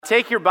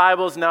Take your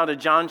Bibles now to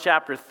John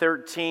chapter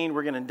 13.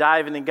 We're going to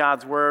dive into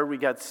God's Word. We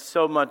got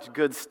so much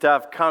good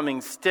stuff coming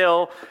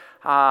still.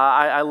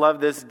 I love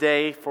this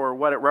day for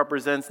what it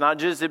represents, not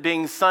just it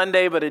being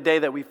Sunday, but a day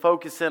that we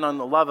focus in on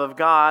the love of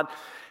God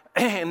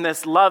and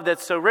this love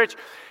that's so rich.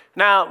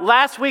 Now,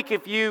 last week,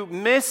 if you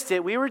missed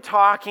it, we were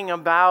talking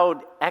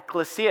about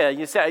ecclesia.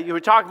 You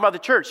were talking about the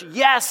church.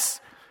 Yes,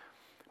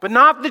 but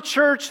not the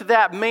church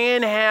that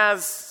man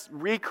has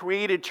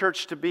recreated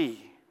church to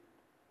be.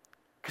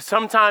 Because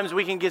sometimes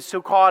we can get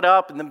so caught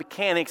up in the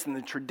mechanics and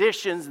the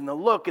traditions and the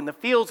look and the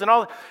feels and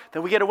all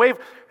that we get away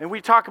from. And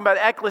we're talking about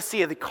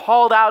ecclesia, the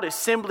called out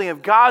assembly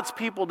of God's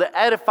people to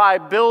edify,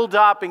 build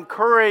up,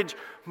 encourage,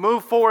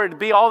 move forward, to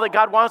be all that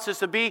God wants us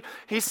to be.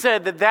 He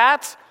said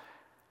that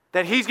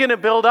He's going to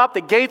build up. The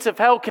gates of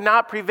hell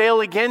cannot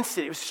prevail against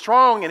it. It's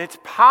strong and it's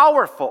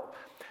powerful.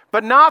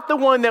 But not the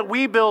one that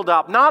we build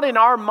up, not in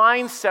our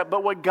mindset,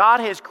 but what God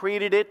has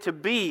created it to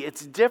be.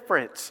 It's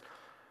different.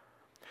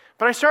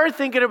 But I started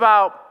thinking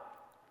about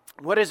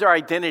what is our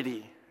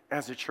identity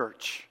as a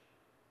church.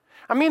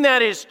 I mean,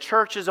 that is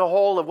church as a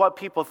whole of what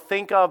people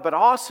think of, but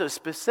also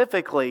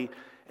specifically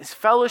is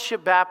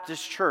Fellowship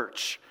Baptist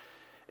Church.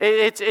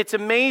 It's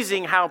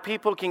amazing how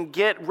people can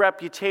get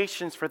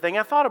reputations for things.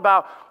 I thought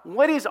about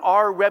what is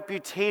our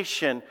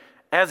reputation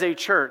as a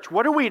church?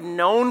 What are we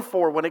known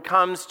for when it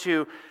comes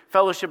to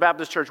Fellowship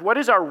Baptist Church? What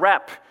is our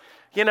rep?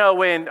 You know,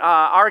 when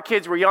our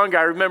kids were younger,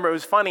 I remember it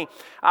was funny.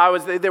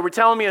 They were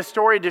telling me a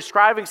story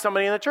describing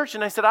somebody in the church,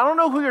 and I said, I don't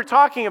know who you're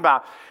talking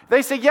about.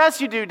 They said,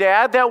 yes, you do,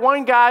 Dad. That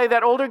one guy,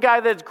 that older guy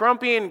that's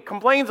grumpy and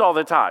complains all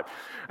the time.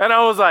 And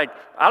I was like,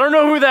 I don't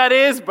know who that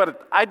is,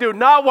 but I do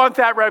not want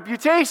that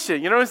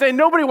reputation. You know what I'm saying?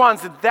 Nobody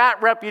wants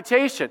that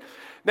reputation.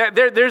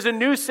 There's a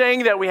new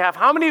saying that we have.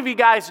 How many of you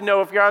guys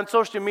know, if you're on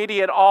social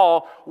media at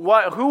all,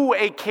 who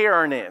a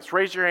Karen is?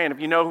 Raise your hand if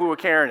you know who a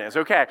Karen is.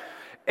 Okay.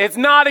 It's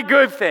not a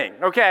good thing,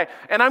 okay?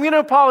 And I'm going to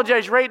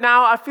apologize right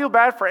now. I feel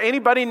bad for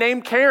anybody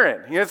named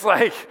Karen. It's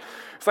like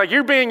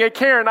you're being a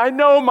Karen. I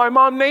know my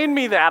mom named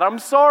me that. I'm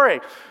sorry.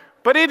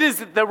 But it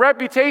is the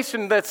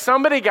reputation that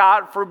somebody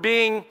got for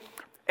being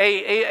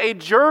a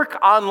jerk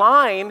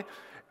online,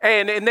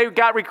 and they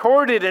got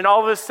recorded, and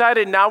all of a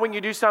sudden, now when you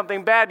do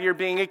something bad, you're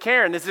being a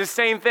Karen. It's the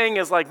same thing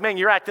as like, man,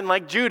 you're acting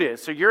like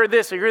Judas, or you're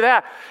this, or you're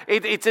that.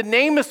 It's a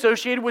name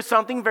associated with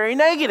something very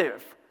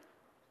negative.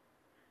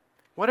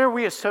 What are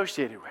we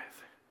associated with?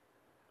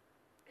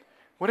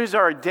 What is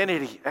our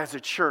identity as a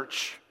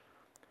church?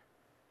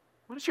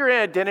 What is your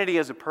identity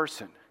as a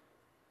person?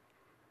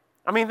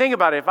 I mean, think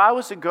about it. If I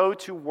was to go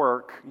to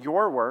work,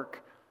 your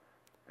work,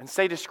 and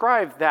say,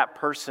 describe that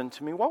person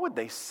to me, what would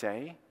they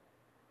say?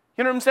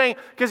 You know what I'm saying?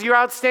 Because your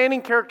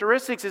outstanding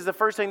characteristics is the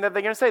first thing that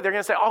they're going to say. They're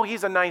going to say, oh,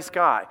 he's a nice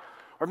guy.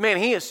 Or, man,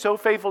 he is so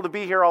faithful to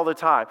be here all the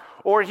time.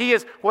 Or he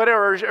is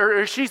whatever,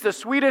 or she's the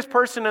sweetest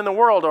person in the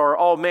world. Or,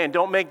 oh, man,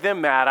 don't make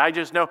them mad. I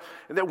just know.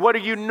 What are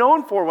you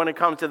known for when it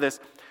comes to this?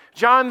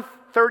 John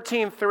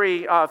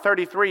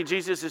 13:33,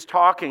 Jesus is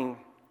talking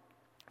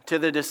to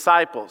the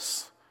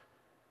disciples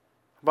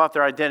about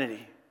their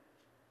identity.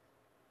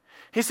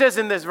 He says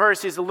in this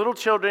verse, he says, little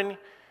children,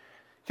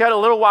 yet a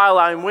little while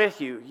I am with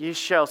you. Ye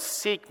shall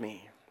seek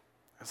me.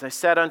 As I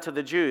said unto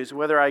the Jews,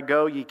 whither I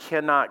go, ye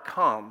cannot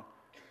come.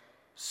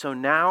 So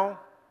now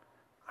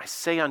I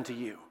say unto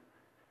you.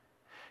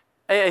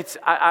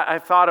 I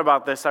thought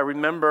about this. I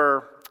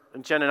remember,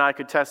 Jen and I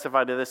could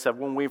testify to this, of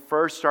when we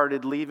first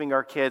started leaving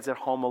our kids at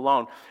home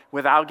alone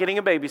without getting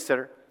a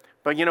babysitter.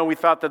 But, you know, we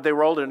thought that they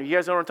were older. And you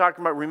guys know what I'm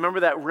talking about?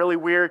 Remember that really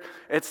weird?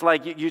 It's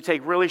like you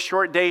take really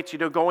short dates. You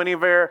don't go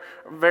anywhere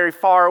very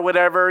far or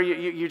whatever.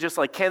 You just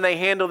like, can they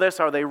handle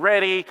this? Are they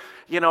ready?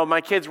 You know,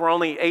 my kids were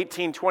only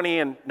 18, 20,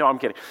 and no, I'm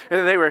kidding.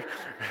 They were...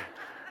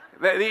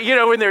 You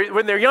know,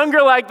 when they're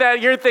younger like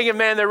that, you're thinking,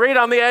 man, they're right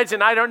on the edge,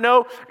 and I don't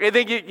know. And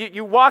then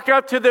you walk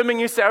up to them and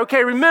you say,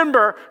 okay,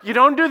 remember, you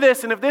don't do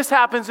this, and if this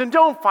happens, then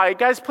don't fight.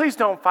 Guys, please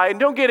don't fight, and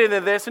don't get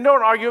into this, and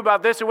don't argue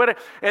about this or whatever.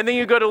 And then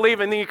you go to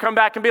leave, and then you come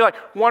back and be like,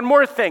 one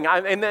more thing,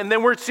 and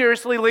then we're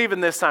seriously leaving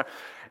this time.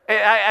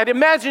 I'd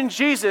imagine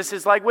Jesus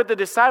is like with the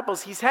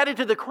disciples. He's headed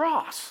to the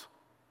cross.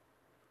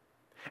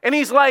 And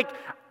he's like,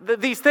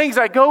 these things,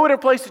 I go in a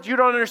place that you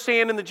don't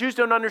understand, and the Jews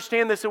don't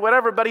understand this or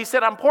whatever, but he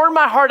said, I'm pouring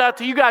my heart out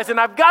to you guys, and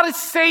I've got to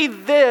say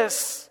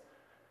this.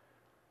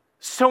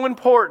 So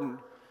important.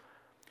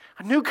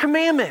 A new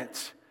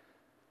commandment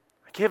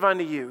I give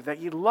unto you, that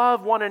you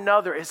love one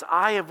another as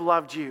I have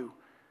loved you.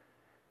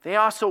 They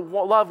also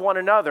love one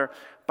another.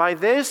 By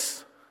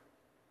this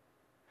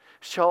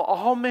shall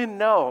all men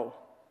know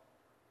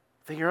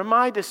that you're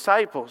my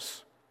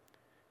disciples,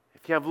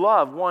 if you have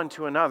love one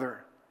to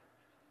another.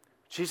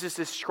 Jesus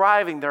is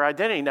describing their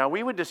identity. Now,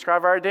 we would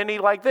describe our identity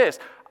like this.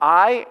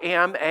 I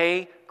am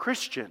a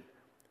Christian.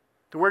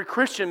 The word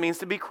Christian means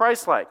to be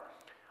Christ-like.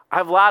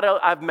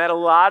 I've met a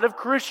lot of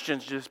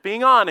Christians, just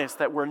being honest,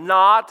 that were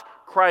not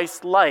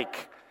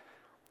Christ-like.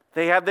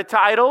 They had the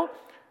title,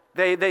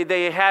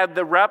 they had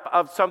the rep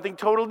of something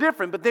totally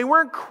different, but they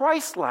weren't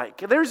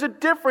Christ-like. There's a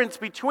difference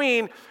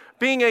between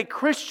being a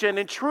Christian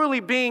and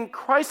truly being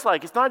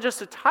Christ-like. It's not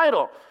just a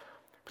title.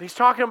 But he's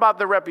talking about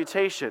the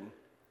reputation.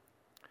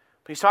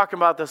 But he's talking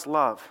about this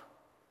love.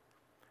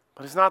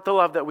 But it's not the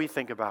love that we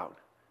think about.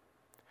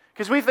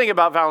 Because we think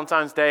about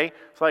Valentine's Day,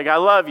 it's like, I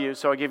love you,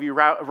 so I give you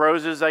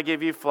roses, I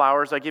give you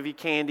flowers, I give you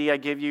candy, I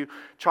give you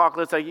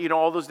chocolates,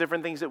 all those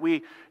different things that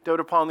we dote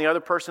upon the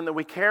other person that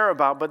we care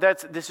about. But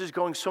this is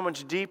going so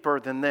much deeper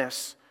than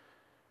this.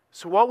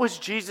 So what was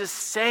Jesus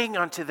saying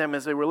unto them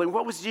as they were living?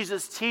 What was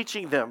Jesus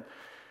teaching them?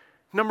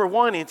 Number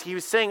one, he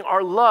was saying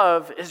our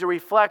love is a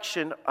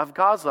reflection of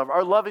God's love.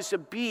 Our love is to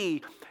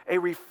be a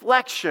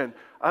reflection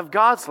of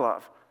God's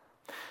love.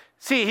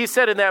 See, he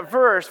said in that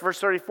verse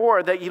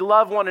 34, that you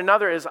love one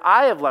another as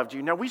I have loved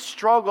you. Now, we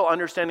struggle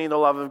understanding the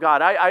love of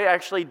God. I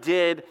actually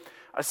did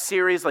a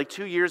series like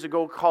 2 years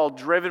ago called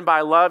Driven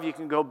by Love. You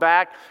can go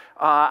back.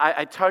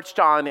 I touched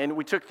on, and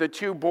we took the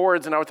two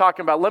boards, and I was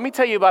talking about, let me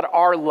tell you about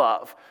our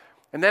love.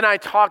 And then I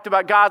talked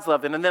about God's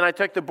love. And then I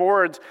took the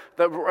boards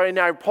and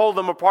I pulled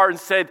them apart and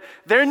said,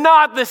 they're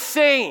not the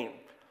same.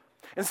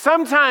 And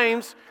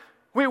sometimes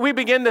we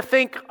begin to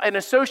think and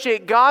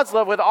associate God's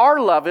love with our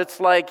love.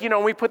 It's like,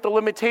 we put the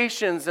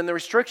limitations and the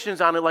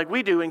restrictions on it like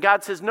we do. And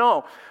God says,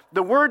 no,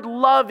 the word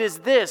love is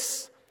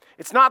this.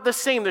 It's not the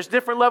same. There's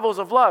different levels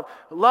of love.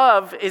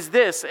 Love is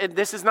this. And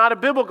this is not a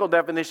biblical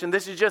definition.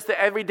 This is just the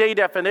everyday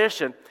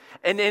definition.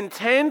 An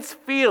intense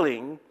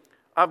feeling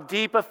of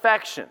deep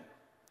affection.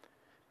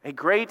 A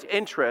great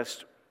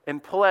interest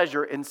and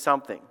pleasure in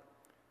something.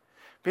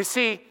 You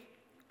see,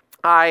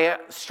 I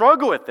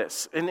struggle with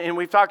this, and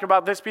we've talked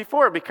about this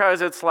before,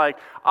 because it's like,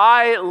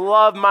 I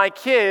love my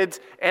kids,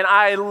 and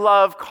I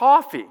love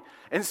coffee.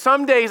 And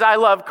some days I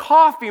love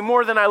coffee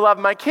more than I love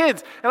my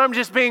kids, and I'm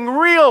just being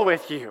real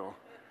with you.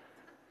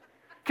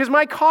 Because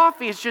my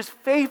coffee is just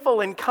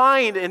faithful and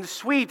kind and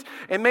sweet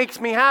and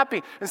makes me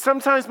happy. And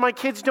sometimes my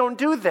kids don't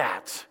do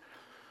that.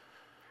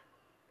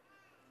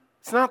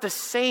 It's not the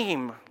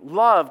same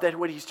love that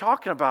what he's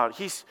talking about.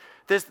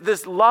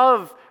 This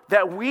love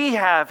that we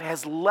have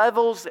has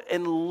levels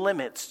and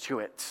limits to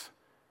it.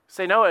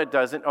 Say, no, it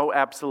doesn't. Oh,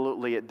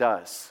 absolutely it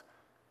does.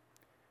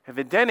 If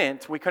it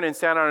didn't, we couldn't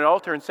stand on an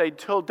altar and say,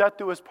 till death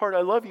do us part,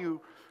 I love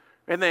you.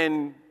 And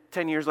then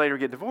 10 years later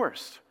get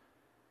divorced.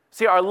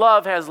 See, our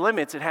love has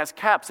limits. It has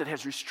caps. It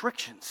has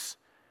restrictions.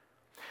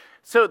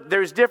 So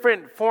there's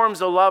different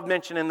forms of love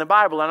mentioned in the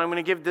Bible. And I'm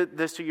going to give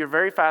this to you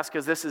very fast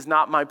because this is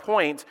not my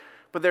point.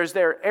 But there's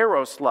their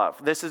eros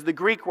love. This is the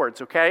Greek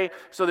words, okay?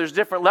 So there's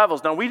different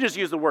levels. Now, we just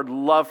use the word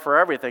love for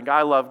everything.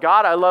 I love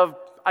God. I love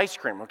ice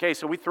cream, okay?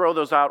 So we throw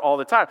those out all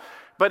the time.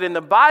 But in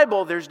the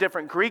Bible, there's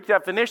different Greek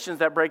definitions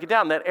that break it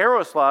down. That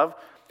eros love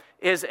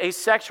is a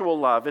sexual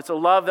love. It's a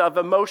love of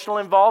emotional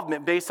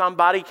involvement based on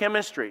body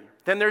chemistry.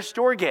 Then there's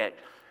storge.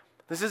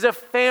 This is a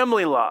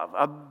family love,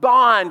 a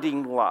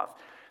bonding love.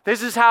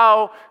 This is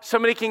how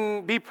somebody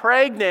can be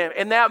pregnant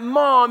and that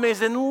mom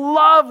is in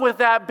love with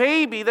that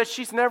baby that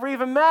she's never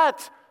even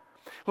met.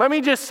 Let me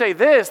just say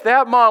this,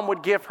 that mom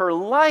would give her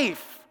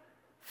life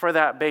for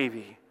that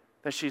baby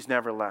that she's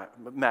never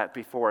met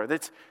before.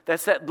 That's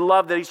that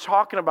love that he's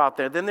talking about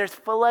there. Then there's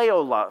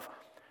phileo love.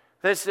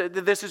 This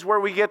is where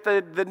we get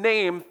the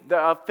name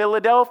of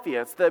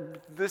Philadelphia. It's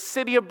the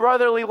city of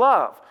brotherly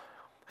love.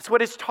 That's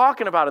what it's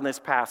talking about in this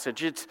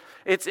passage.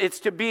 It's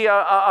to be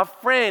a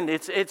friend.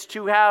 It's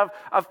to have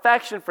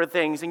affection for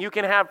things. And you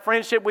can have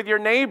friendship with your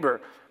neighbor.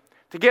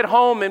 To get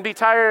home and be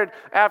tired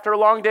after a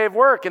long day of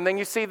work. And then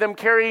you see them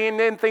carrying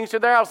in things to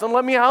their house. And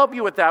let me help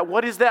you with that.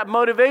 What is that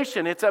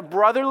motivation? It's a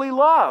brotherly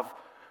love.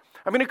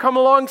 I'm going to come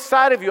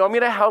alongside of you. I'm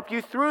going to help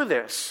you through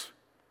this.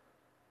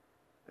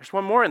 There's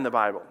one more in the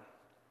Bible.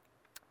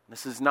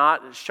 This is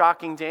not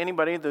shocking to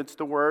anybody. That's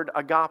the word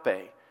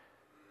agape.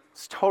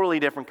 It's a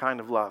totally different kind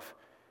of love.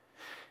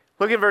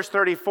 Look at verse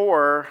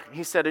 34.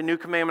 He said, a new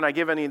commandment I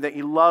give unto you, that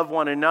you love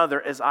one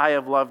another as I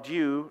have loved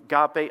you.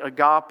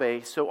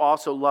 Agape, so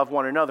also love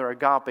one another.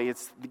 Agape,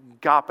 it's the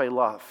agape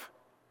love.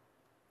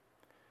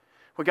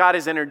 What God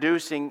is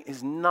introducing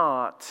is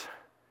not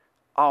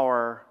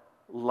our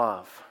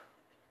love.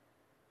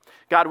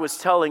 God was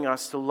telling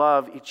us to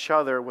love each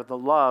other with the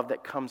love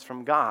that comes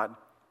from God.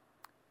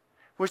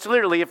 Which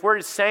literally, if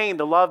we're saying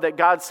the love that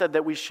God said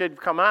that we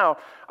should come out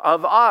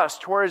of us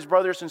towards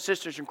brothers and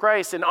sisters in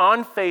Christ and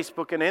on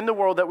Facebook and in the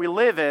world that we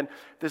live in,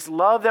 this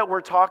love that we're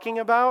talking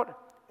about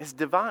is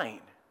divine.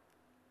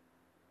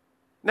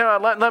 Now,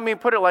 let me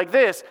put it like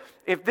this.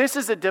 If this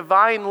is a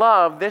divine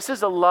love, this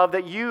is a love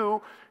that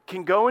you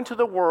can go into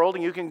the world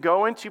and you can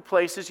go into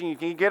places and you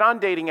can get on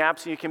dating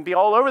apps and you can be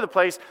all over the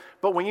place.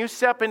 But when you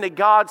step into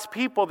God's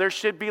people, there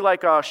should be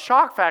like a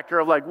shock factor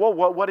of like, whoa,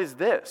 what is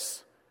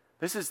this?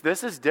 This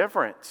is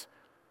different.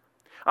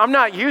 I'm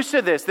not used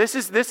to this.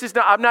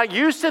 I'm not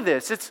used to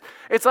this.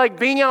 It's like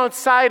being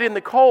outside in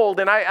the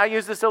cold, and I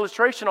use this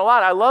illustration a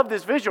lot. I love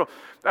this visual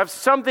of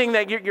something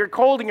that you're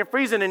cold and you're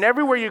freezing, and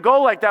everywhere you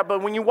go like that,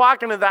 but when you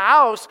walk into the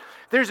house,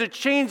 there's a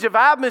change of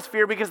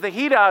atmosphere because the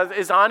heat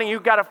is on, and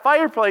you've got a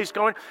fireplace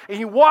going,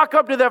 and you walk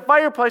up to that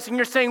fireplace, and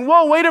you're saying,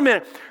 whoa, wait a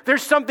minute.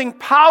 There's something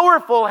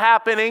powerful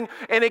happening,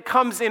 and it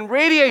comes and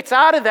radiates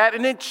out of that,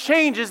 and it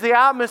changes the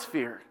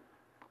atmosphere.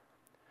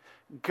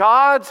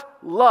 God's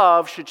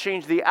love should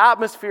change the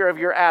atmosphere of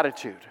your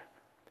attitude.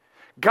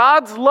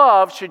 God's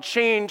love should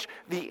change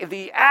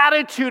the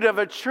attitude of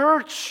a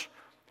church,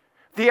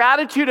 the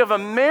attitude of a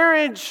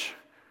marriage,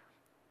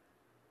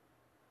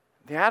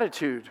 the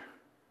attitude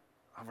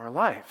of our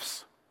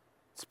lives.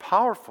 It's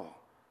powerful.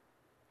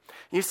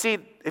 You see,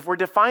 if we're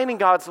defining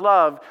God's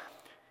love,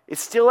 it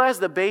still has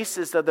the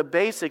basis of the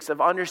basics of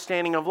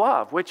understanding of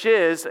love, which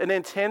is an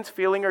intense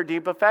feeling or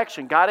deep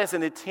affection. God has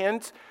an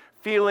intense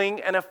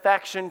feeling and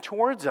affection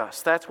towards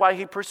us. That's why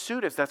he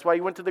pursued us. That's why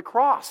he went to the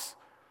cross.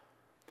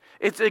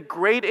 It's a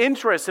great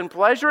interest and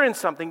pleasure in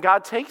something.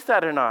 God takes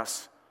that in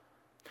us.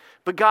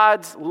 But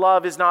God's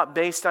love is not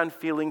based on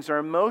feelings or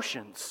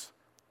emotions,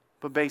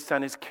 but based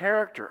on his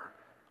character.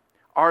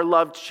 Our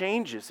love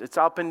changes. It's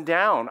up and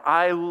down.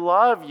 I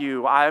love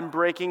you. I'm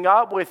breaking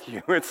up with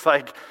you. It's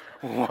like,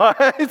 what?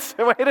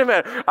 Wait a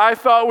minute. I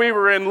thought we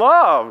were in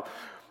love.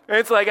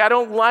 It's like, I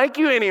don't like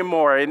you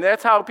anymore. And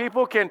that's how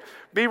people can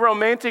be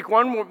romantic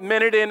one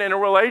minute in a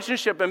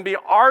relationship and be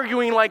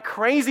arguing like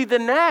crazy the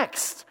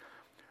next.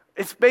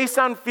 It's based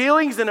on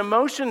feelings and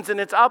emotions, and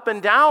it's up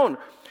and down.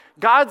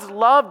 God's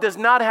love does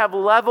not have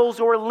levels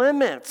or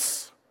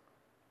limits.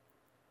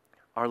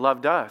 Our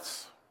love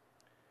does.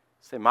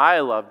 Say, my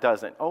love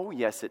doesn't. Oh,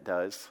 yes, it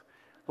does.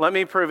 Let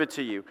me prove it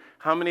to you.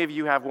 How many of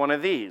you have one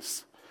of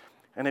these?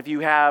 And if you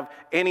have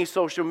any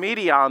social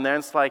media on there,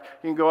 it's like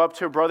you can go up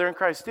to a brother in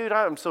Christ. Dude,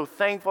 I'm so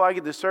thankful I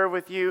get to serve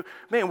with you.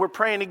 Man, we're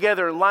praying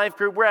together in life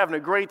group. We're having a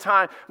great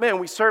time. Man,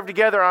 we serve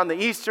together on the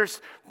Easter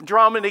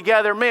drama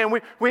together.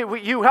 Man,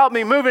 you helped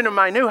me move into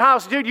my new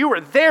house. Dude, you were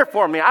there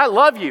for me. I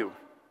love you.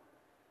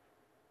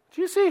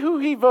 Do you see who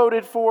he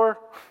voted for?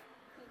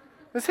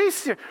 Is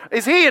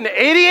he an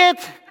idiot?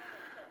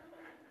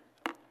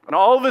 And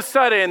all of a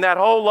sudden, that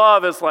whole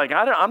love is like,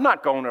 I'm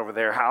not going over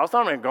their house.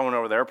 I'm not going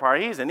over their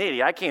party. He's an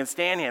idiot. I can't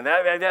stand him.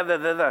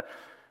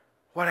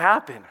 What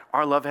happened?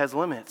 Our love has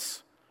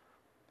limits.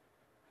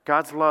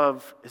 God's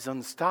love is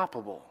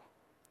unstoppable.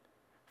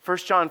 1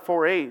 John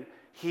 4:8,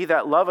 he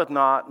that loveth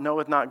not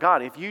knoweth not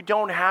God. If you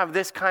don't have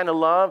this kind of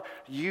love,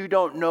 you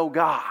don't know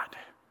God.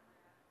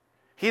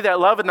 He that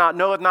loveth not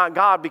knoweth not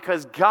God,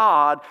 because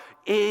God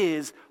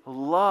is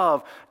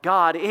love.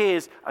 God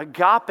is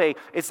agape.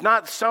 It's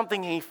not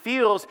something he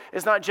feels.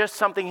 It's not just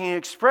something he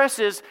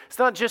expresses. It's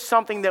not just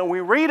something that we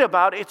read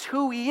about. It's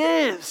who he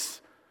is.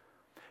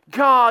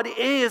 God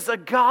is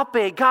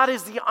agape. God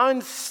is the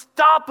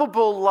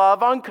unstoppable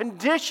love,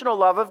 unconditional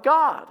love of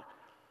God.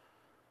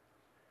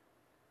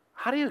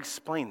 How do you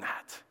explain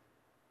that?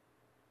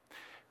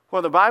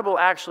 Well, the Bible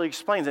actually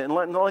explains it. And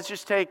let's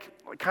just take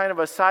kind of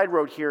a side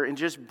road here and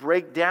just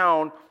break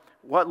down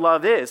what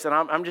love is. And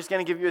I'm just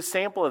going to give you a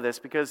sample of this,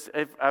 because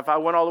if I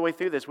went all the way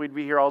through this, we'd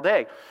be here all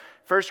day.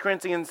 1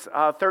 Corinthians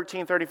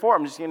 13:34.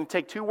 I'm just going to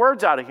take two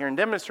words out of here and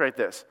demonstrate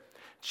this.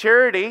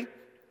 Charity,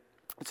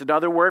 it's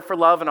another word for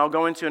love, and I'll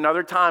go into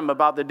another time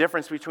about the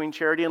difference between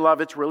charity and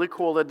love. It's really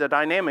cool, the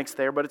dynamics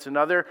there, but it's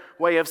another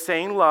way of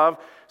saying love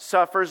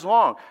suffers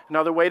long.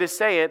 Another way to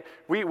say it,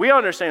 we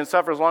understand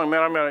suffers long.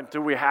 Man,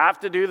 do we have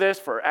to do this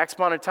for X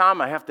amount of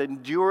time? I have to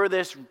endure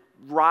this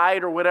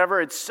ride or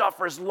whatever. It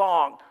suffers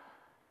long.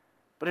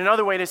 But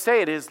another way to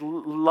say it is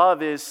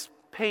love is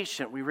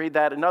patient. We read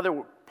that in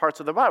other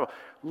parts of the Bible.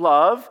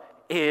 Love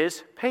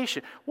is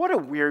patient. What a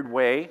weird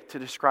way to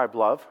describe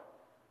love.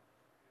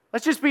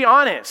 Let's just be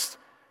honest.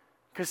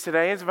 Because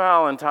today is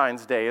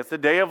Valentine's Day. It's the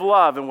day of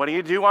love. And what do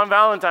you do on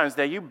Valentine's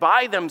Day? You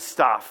buy them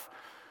stuff.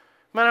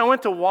 Man, I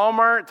went to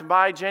Walmart to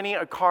buy Jenny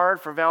a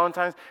card for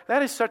Valentine's.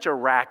 That is such a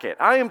racket.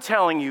 I am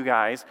telling you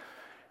guys.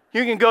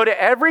 You can go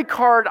to every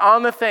card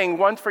on the thing,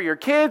 one for your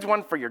kids,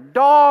 one for your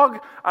dog.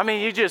 I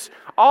mean,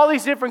 all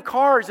these different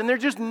cards, and they're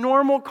just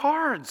normal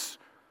cards.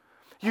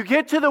 You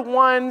get to the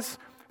ones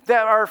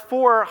that are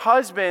for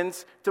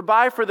husbands to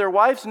buy for their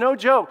wives, no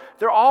joke.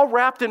 They're all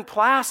wrapped in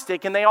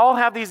plastic, and they all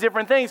have these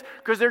different things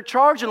because they're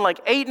charging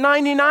like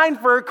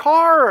 $8.99 for a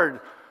card.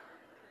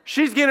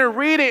 She's going to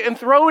read it and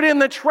throw it in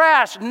the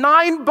trash.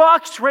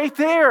 $9 right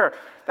there.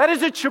 That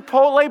is a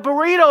Chipotle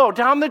burrito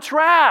down the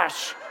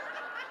trash.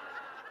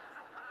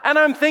 And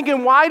I'm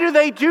thinking, why do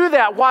they do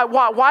that?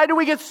 Why do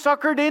we get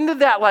suckered into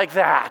that like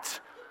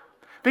that?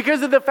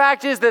 Because of the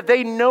fact is that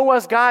they know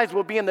us guys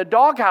will be in the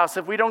doghouse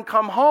if we don't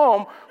come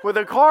home with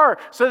a car,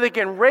 so they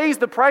can raise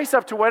the price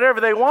up to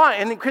whatever they want,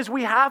 and because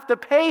we have to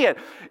pay it.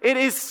 It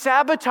is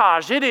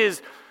sabotage.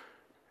 It's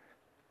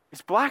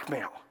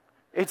blackmail.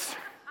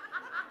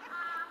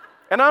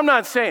 And I'm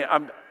not saying,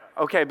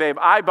 okay, babe,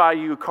 I buy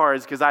you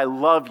cards because I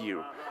love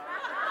you.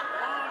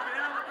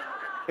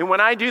 And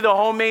when I do the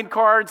homemade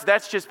cards,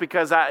 that's just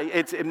because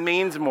it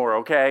means more,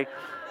 okay?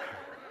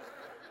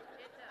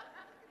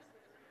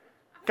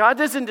 God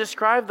doesn't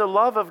describe the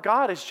love of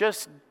God as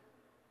just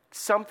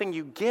something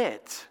you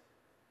get.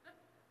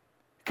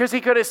 Because he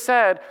could have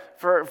said,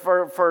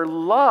 for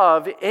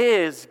love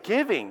is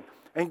giving.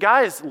 And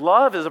guys,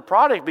 love is a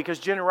product because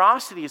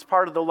generosity is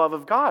part of the love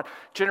of God.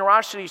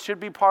 Generosity should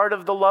be part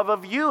of the love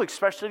of you,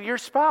 especially your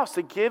spouse,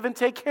 to give and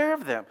take care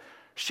of them.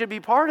 Should be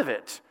part of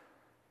it.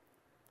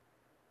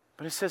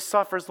 But it says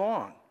suffers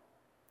long.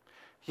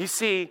 You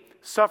see,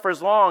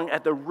 suffers long,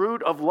 at the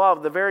root of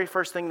love, the very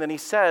first thing that he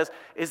says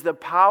is the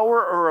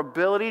power or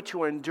ability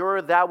to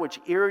endure that which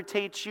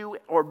irritates you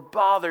or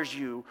bothers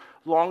you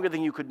longer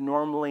than you could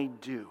normally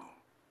do.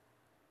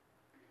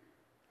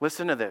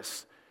 Listen to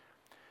this.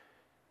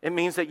 It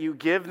means that you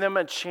give them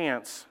a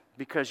chance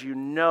because you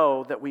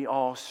know that we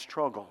all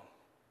struggle.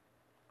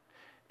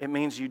 It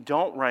means you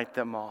don't write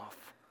them off.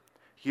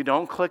 You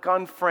don't click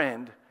on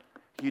friend.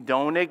 You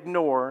don't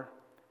ignore.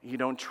 You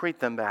don't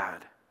treat them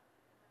bad.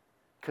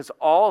 Because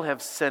all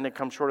have sinned and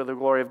come short of the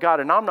glory of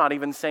God. And I'm not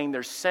even saying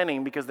they're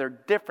sinning because they're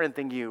different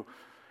than you.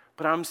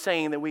 But I'm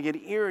saying that we get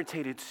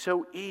irritated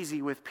so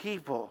easy with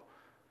people.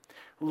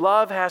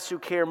 Love has to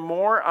care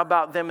more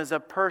about them as a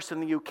person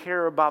than you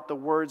care about the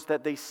words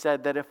that they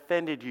said that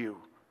offended you.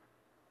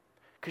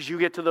 Because you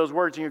get to those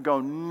words and you go,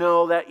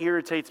 no, that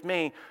irritates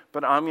me,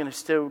 but I'm going to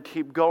still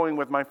keep going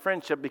with my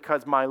friendship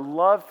because my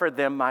love for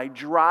them, my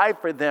drive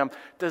for them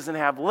doesn't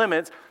have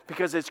limits.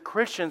 Because as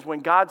Christians, when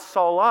God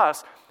saw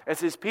us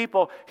as his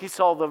people, he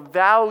saw the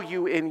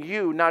value in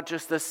you, not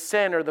just the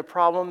sin or the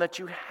problem that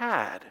you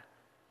had.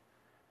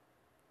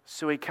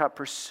 So he kept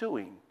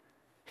pursuing.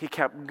 He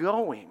kept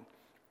going.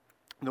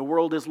 The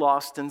world is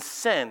lost in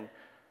sin.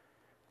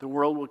 The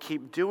world will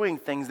keep doing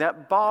things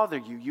that bother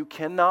you. You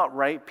cannot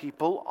write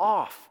people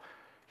off.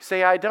 You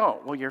say, I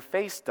don't. Well, your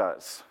face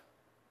does.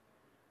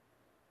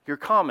 Your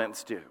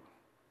comments do.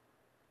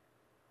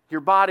 Your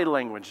body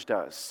language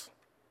does.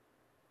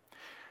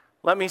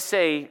 Let me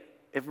say,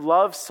 if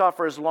love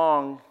suffers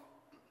long,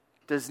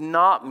 does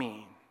not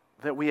mean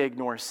that we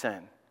ignore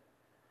sin.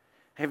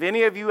 Have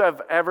any of you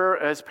have ever,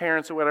 as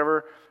parents or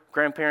whatever,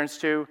 grandparents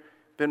too,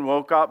 been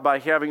woke up by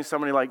having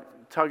somebody like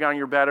tug on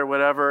your bed or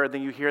whatever, and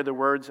then you hear the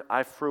words,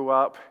 I threw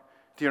up.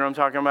 Do you know what I'm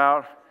talking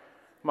about?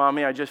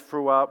 Mommy, I just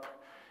threw up.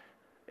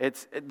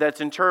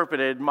 That's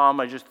interpreted, Mom,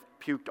 I just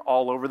puked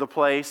all over the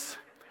place.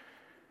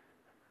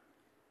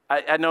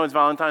 I know it's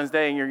Valentine's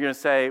Day, and you're going to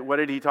say, what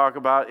did he talk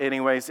about?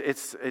 Anyways,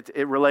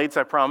 it relates,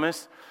 I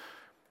promise.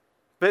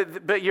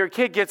 But your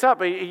kid gets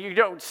up, and you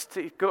don't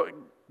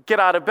get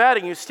out of bed,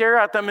 and you stare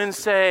at them and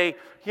say,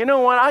 you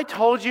know what, I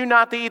told you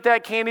not to eat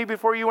that candy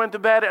before you went to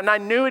bed, and I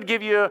knew it'd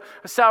give you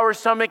a sour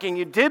stomach, and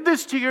you did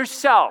this to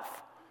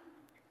yourself.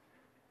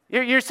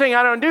 You're saying,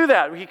 I don't do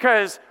that,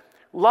 because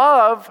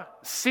love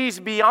sees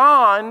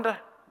beyond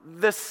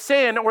the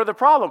sin or the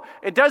problem.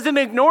 It doesn't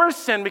ignore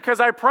sin,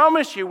 because I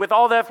promise you, with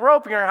all that throw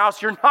up in your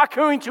house, you're not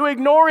going to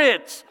ignore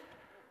it.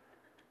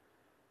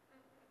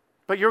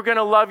 But you're going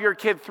to love your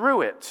kid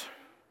through it.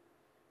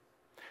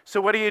 So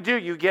what do?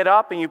 You get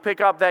up and you pick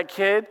up that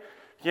kid,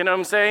 you know what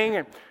I'm saying?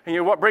 And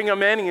you bring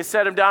them in and you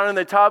set them down in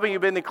the tub and you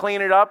begin to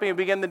clean it up and you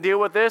begin to deal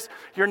with this.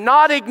 You're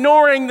not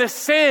ignoring the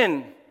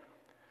sin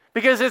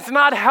because it's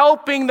not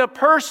helping the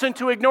person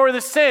to ignore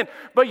the sin,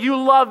 but you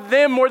love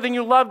them more than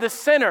you love the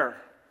sinner.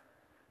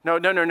 No,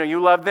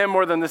 you love them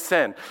more than the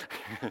sin.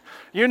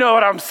 You know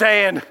what I'm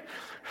saying.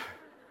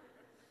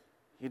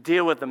 You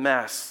deal with the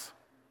mess.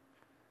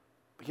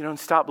 But you don't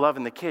stop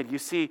loving the kid. You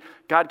see,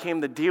 God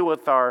came to deal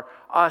with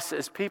us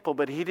as people,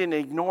 but he didn't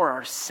ignore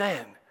our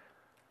sin.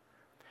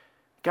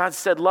 God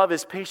said love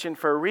is patient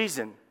for a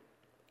reason.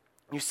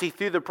 You see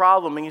through the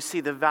problem and you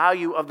see the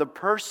value of the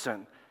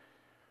person.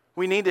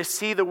 We need to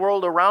see the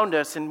world around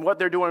us and what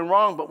they're doing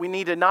wrong, but we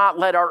need to not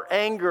let our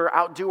anger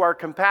outdo our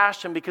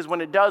compassion, because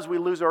when it does, we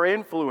lose our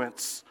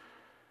influence.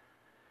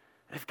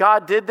 If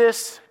God did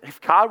this, if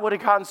God would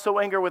have gotten so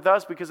angry with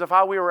us because of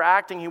how we were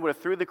acting, he would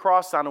have threw the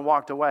cross down and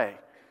walked away.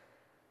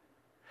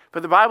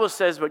 But the Bible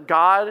says, but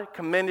God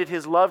commended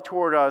his love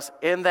toward us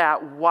in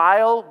that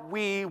while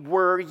we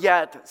were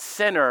yet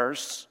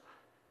sinners,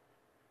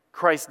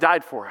 Christ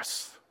died for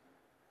us.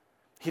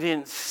 He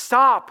didn't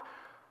stop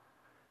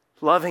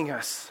loving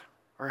us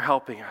or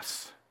helping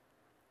us.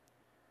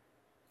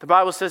 The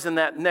Bible says in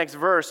that next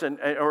verse,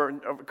 or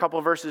a couple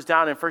of verses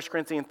down in 1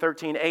 Corinthians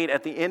 13:8,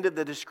 at the end of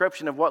the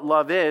description of what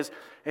love is,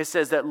 it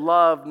says that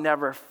love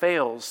never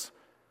fails.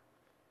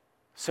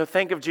 So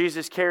think of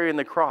Jesus carrying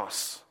the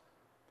cross.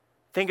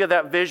 Think of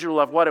that visual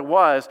of what it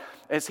was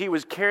as he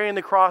was carrying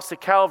the cross to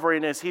Calvary,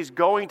 and as he's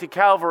going to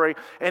Calvary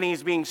and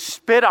he's being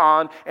spit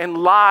on and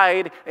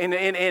lied and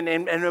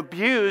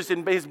abused,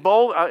 and his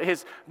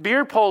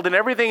beard pulled and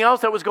everything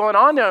else that was going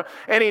on there.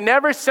 And he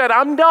never said,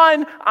 I'm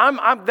done.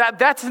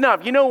 That's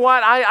enough. You know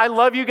what? I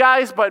love you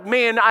guys, but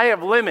man, I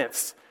have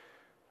limits.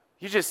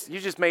 You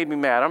just made me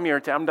mad. I'm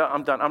irritated.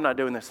 I'm done. I'm not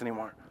doing this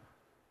anymore.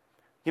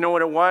 You know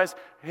what it was?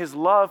 His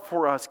love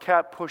for us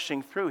kept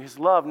pushing through. His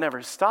love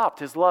never stopped.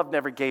 His love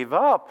never gave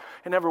up.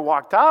 It never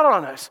walked out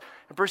on us.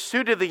 It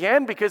pursued to the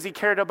end because he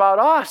cared about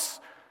us.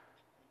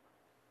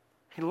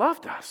 He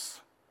loved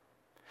us.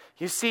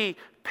 You see,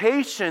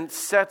 patience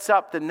sets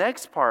up the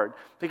next part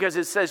because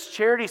it says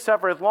charity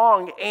suffereth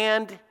long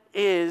and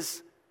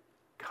is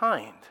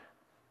kind.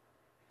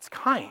 It's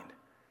kind.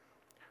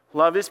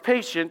 Love is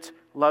patient.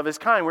 Love is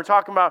kind. We're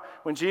talking about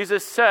when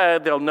Jesus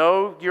said, they'll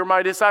know you're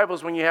my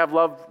disciples when you have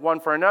love one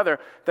for another.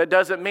 That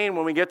doesn't mean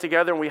when we get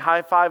together and we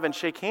high five and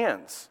shake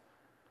hands.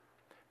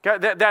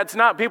 That's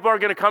not, people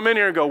aren't going to come in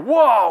here and go,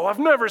 whoa, I've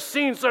never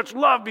seen such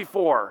love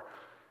before.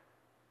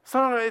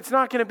 It's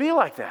not going to be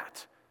like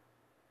that.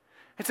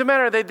 It's a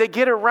matter that they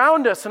get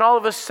around us, and all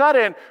of a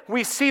sudden,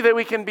 we see that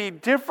we can be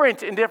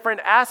different in different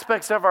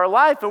aspects of our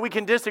life, and we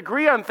can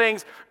disagree on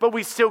things, but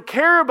we still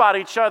care about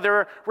each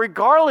other,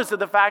 regardless of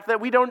the fact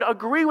that we don't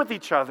agree with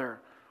each other.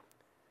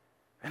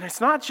 And it's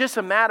not just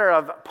a matter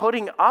of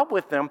putting up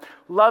with them.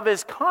 Love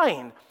is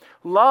kind.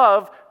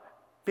 Love,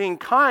 being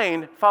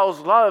kind, follows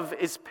love,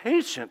 is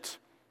patient.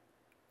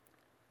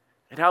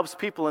 It helps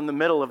people in the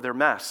middle of their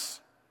mess.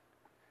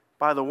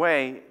 By the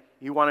way,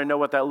 you want to know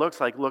what that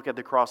looks like? Look at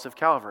the cross of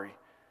Calvary.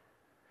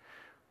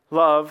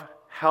 Love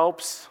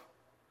helps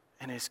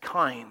and is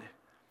kind.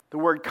 The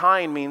word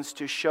kind means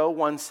to show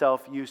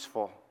oneself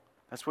useful.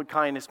 That's what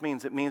kindness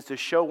means. It means to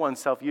show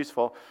oneself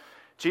useful.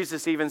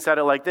 Jesus even said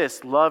it like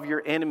this: love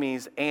your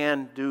enemies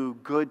and do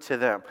good to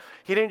them.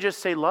 He didn't just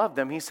say love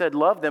them. He said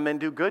love them and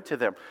do good to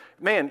them.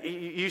 Man,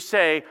 you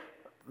say,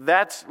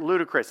 that's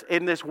ludicrous.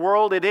 In this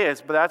world it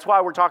is, but that's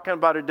why we're talking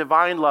about a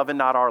divine love and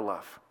not our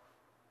love.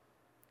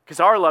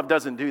 Because our love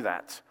doesn't do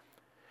that.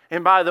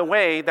 And by the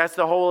way, that's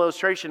the whole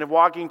illustration of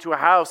walking to a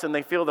house and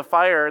they feel the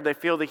fire, they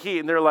feel the heat,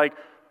 and they're like,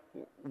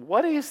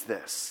 what is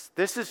this?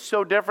 This is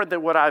so different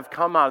than what I've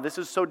come out of. This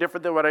is so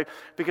different than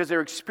because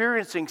they're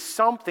experiencing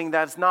something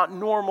that's not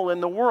normal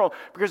in the world,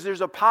 because there's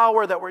a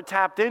power that we're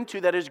tapped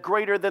into that is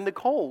greater than the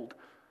cold.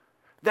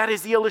 That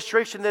is the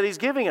illustration that he's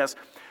giving us.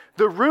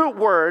 The root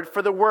word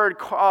for the word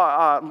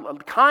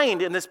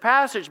kind in this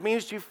passage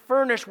means to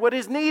furnish what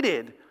is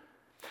needed.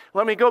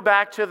 Let me go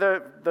back to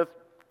the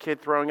kid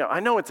throwing up.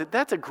 I know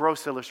that's a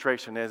gross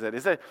illustration, is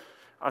it?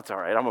 Oh, it's all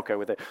right. I'm okay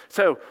with it.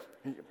 So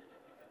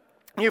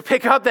you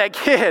pick up that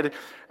kid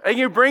and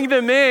you bring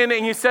them in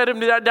and you set him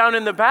down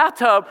in the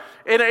bathtub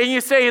and you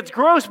say it's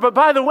gross, but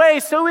by the way,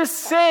 so is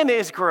sin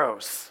is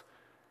gross.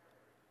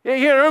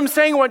 You know what I'm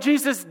saying? What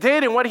Jesus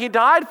did and what he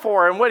died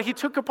for and what he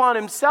took upon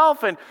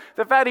himself and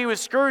the fact he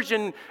was scourged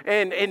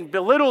and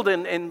belittled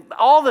and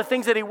all the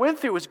things that he went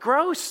through was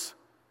gross.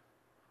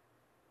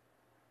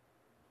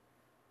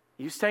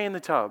 You stay in the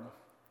tub.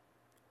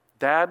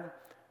 Dad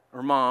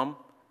or mom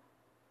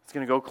is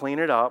going to go clean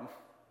it up.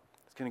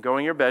 It's going to go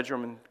in your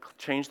bedroom and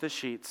change the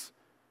sheets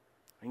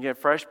and get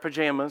fresh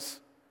pajamas.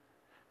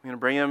 I'm going to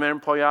bring them in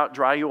and pull you out,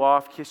 dry you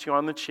off, kiss you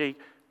on the cheek,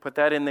 put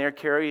that in there,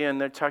 carry you in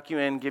there, tuck you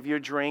in, give you a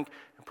drink,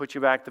 and put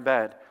you back to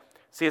bed.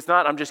 See, it's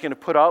not I'm just going to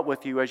put up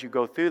with you as you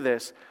go through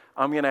this.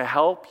 I'm going to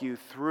help you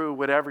through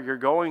whatever you're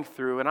going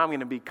through, and I'm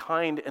going to be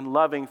kind and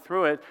loving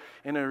through it.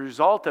 And the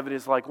result of it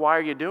is like, why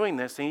are you doing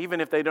this? And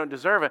even if they don't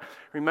deserve it,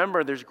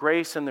 remember there's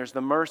grace and there's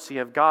the mercy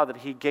of God that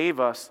he gave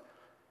us.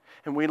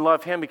 And we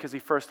love him because he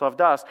first loved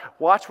us.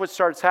 Watch what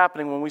starts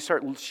happening when we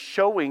start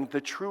showing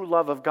the true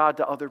love of God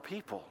to other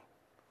people.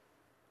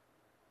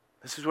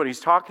 This is what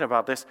he's talking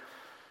about. This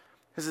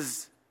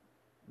is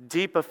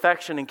deep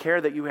affection and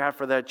care that you have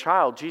for that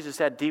child. Jesus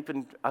had deep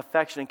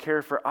affection and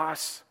care for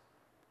us.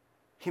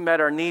 He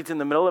met our needs in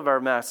the middle of our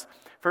mess.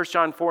 1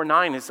 John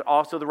 4:9 is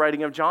also the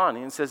writing of John.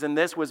 And it says, and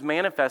this was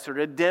manifested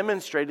or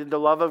demonstrated the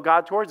love of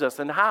God towards us.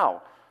 And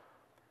how?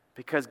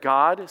 Because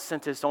God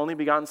sent his only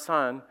begotten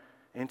Son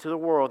into the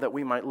world that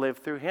we might live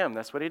through him.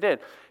 That's what he did.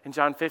 In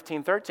John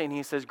 15:13,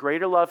 he says,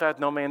 greater love hath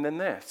no man than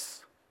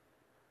this,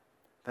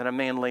 that a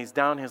man lays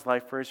down his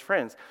life for his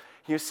friends.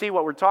 You see,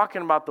 what we're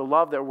talking about, the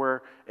love that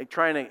we're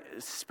trying to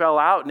spell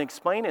out and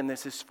explain in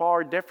this is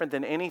far different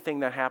than anything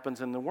that happens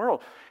in the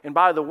world. And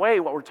by the way,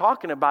 what we're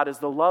talking about is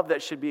the love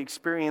that should be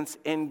experienced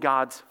in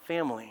God's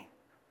family.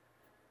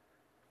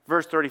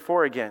 Verse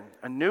 34 again,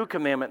 a new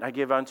commandment I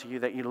give unto you,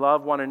 that you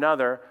love one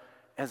another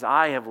as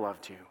I have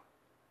loved you.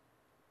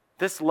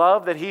 This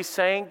love that he's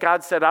saying,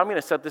 God said, I'm going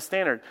to set the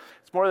standard.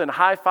 It's more than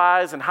high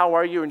fives and how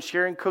are you and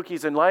sharing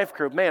cookies and life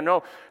group. Man,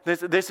 no,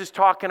 this is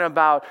talking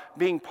about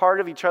being part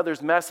of each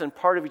other's mess and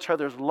part of each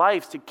other's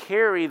lives to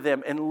carry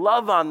them and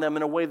love on them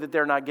in a way that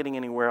they're not getting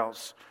anywhere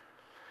else.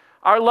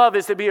 Our love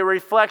is to be a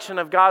reflection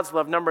of God's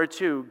love. Number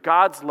 2,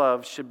 God's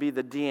love should be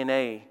the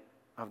DNA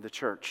of the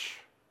church.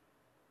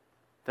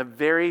 The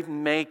very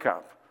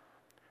makeup,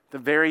 the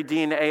very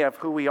DNA of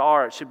who we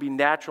are. It should be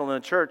natural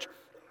in the church.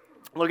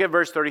 Look at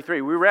verse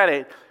 33. We read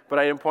it, but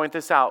I didn't point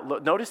this out.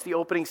 Look, notice the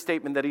opening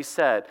statement that he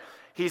said.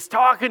 He's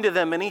talking to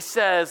them and he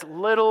says,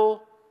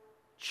 little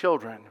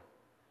children.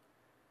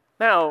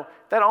 Now,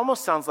 that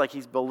almost sounds like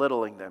he's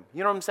belittling them.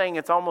 You know what I'm saying?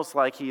 It's almost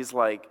like he's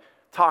like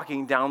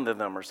talking down to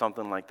them or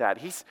something like that.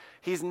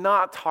 He's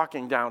not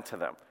talking down to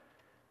them.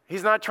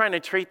 He's not trying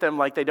to treat them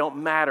like they don't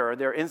matter or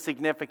they're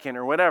insignificant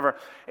or whatever.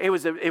 It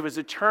was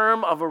a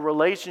term of a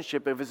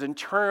relationship. It was a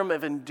term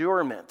of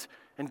endearment.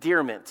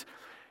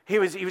 He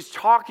was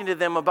talking to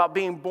them about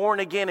being born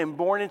again and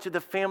born into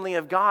the family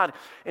of God.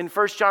 In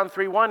 1 John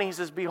 3:1, he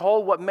says,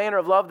 behold, what manner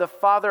of love the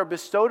Father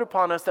bestowed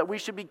upon us, that we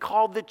should be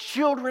called the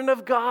children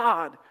of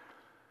God.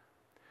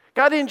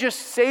 God didn't just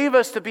save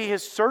us to be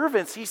his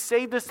servants. He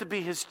saved us to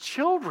be his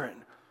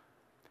children.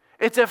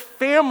 It's a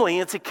family.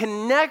 It's a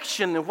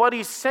connection of what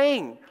he's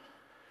saying.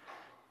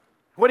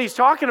 What he's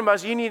talking about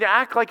is you need to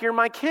act like you're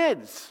my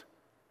kids.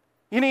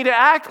 You need to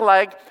act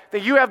like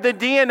that you have the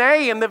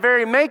DNA and the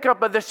very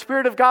makeup of the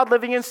Spirit of God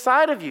living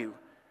inside of you.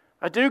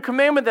 A new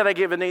commandment that I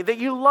give thee, that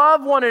you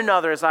love one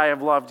another as I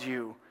have loved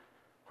you.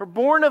 We're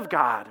born of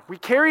God. We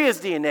carry His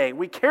DNA.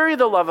 We carry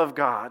the love of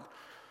God.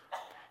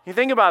 You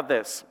think about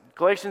this.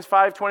 Galatians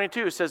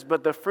 5:22 says,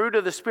 but the fruit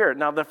of the Spirit.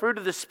 Now, the fruit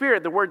of the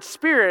Spirit, the word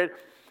Spirit,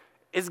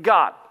 is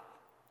God.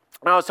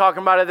 And I was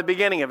talking about at the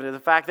beginning of it, the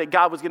fact that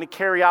God was going to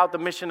carry out the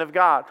mission of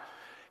God.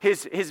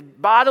 His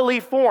bodily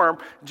form,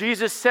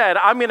 Jesus said,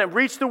 I'm going to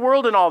reach the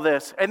world in all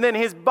this. And then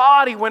His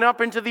body went up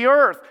into the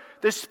earth.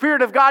 The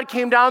Spirit of God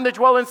came down to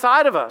dwell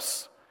inside of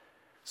us.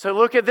 So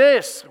look at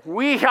this.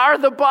 We are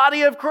the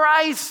body of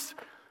Christ.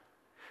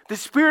 The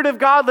Spirit of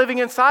God living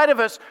inside of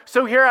us.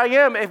 So here I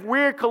am. If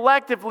we're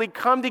collectively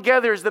come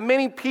together as the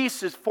many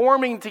pieces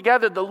forming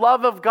together the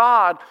love of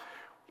God,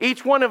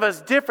 each one of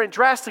us different,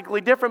 drastically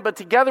different, but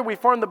together we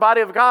form the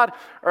body of God,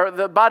 or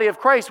the body of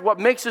Christ. What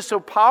makes us so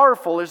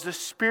powerful is the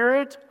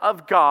Spirit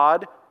of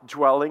God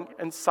dwelling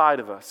inside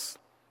of us.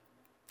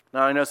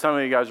 Now, I know some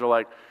of you guys are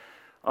like,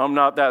 I'm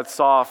not that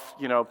soft,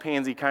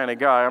 pansy kind of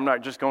guy. I'm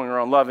not just going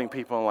around loving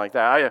people like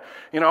that.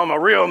 I'm a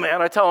real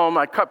man. I tell them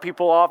I cut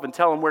people off and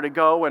tell them where to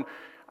go. And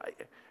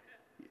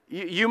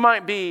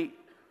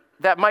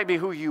that might be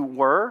who you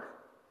were,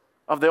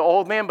 of the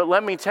old man, but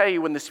let me tell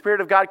you, when the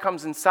Spirit of God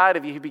comes inside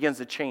of you, He begins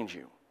to change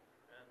you.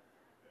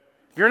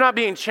 If you're not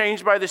being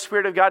changed by the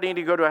Spirit of God, you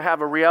need to go to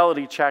have a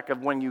reality check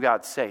of when you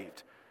got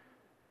saved.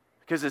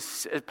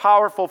 Because a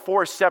powerful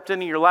force stepped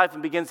into your life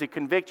and begins to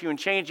convict you and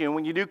change you. And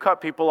when you do cut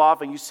people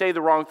off and you say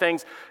the wrong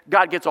things,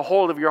 God gets a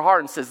hold of your heart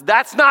and says,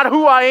 that's not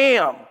who I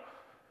am.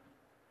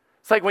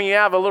 It's like when you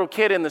have a little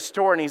kid in the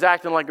store and he's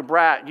acting like a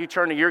brat. You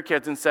turn to your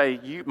kids and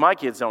say, my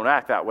kids don't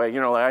act that way.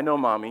 Like, I know,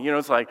 Mommy.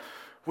 It's like,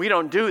 we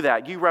don't do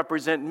that. You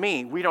represent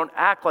me. We don't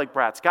act like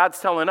brats. God's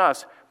telling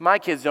us, my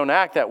kids don't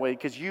act that way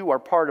because you are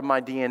part of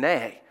my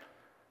DNA.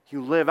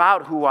 You live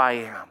out who I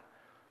am.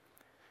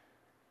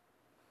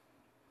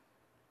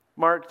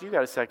 Mark, do you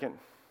got a second?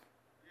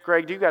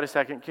 Greg, do you got a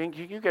second? Can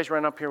you guys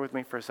run up here with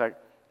me for a sec?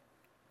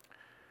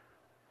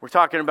 We're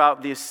talking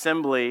about the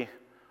assembly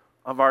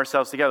of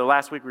ourselves together.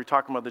 Last week we were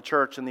talking about the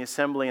church and the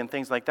assembly and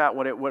things like that,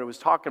 what it was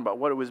talking about,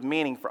 what it was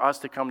meaning for us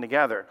to come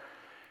together.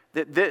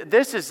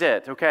 This is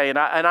it, okay? And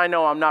I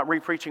know I'm not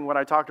re-preaching what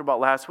I talked about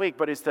last week,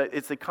 but it's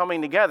the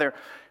coming together.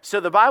 So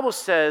the Bible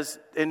says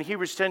in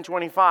Hebrews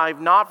 10:25,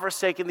 not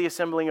forsaking the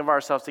assembling of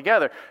ourselves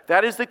together.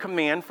 That is the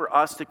command for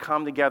us to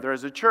come together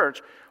as a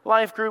church.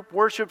 Life group,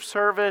 worship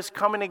service,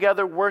 coming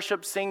together,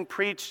 worship, sing,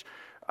 preach,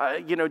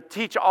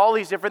 teach all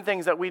these different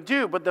things that we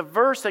do. But the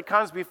verse that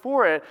comes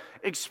before it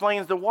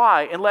explains the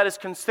why. And let us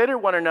consider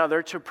one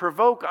another to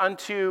provoke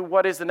unto,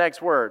 what is the next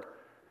word?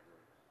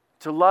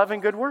 To love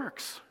and good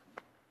works.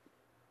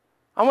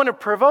 I want to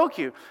provoke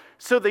you.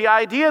 So the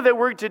idea that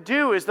we're to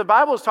do is the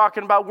Bible is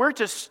talking about we're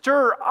to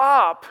stir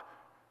up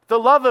the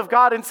love of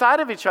God inside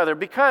of each other.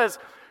 Because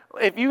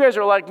if you guys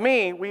are like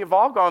me, we have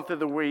all gone through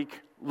the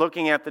week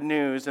looking at the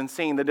news and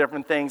seeing the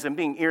different things and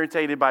being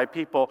irritated by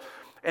people.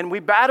 And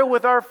we battle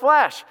with our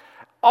flesh.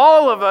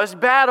 All of us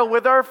battle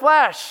with our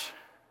flesh.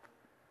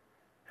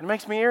 It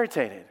makes me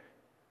irritated.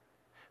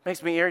 It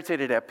makes me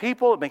irritated at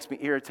people. It makes me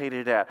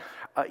irritated at,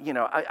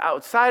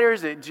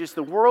 outsiders. Just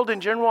the world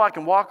in general. I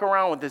can walk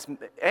around with this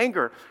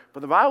anger. But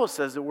the Bible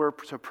says that we're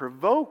to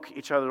provoke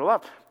each other to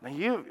love. Now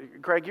you,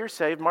 Greg, you're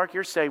saved. Mark,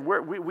 you're saved.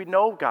 We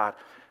know God,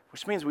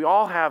 which means we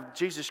all have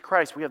Jesus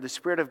Christ. We have the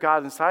Spirit of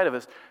God inside of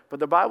us. But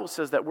the Bible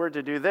says that we're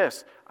to do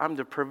this. I'm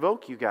to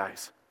provoke you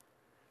guys.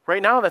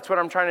 Right now, that's what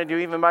I'm trying to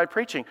do even by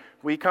preaching.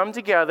 We come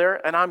together,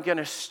 and I'm going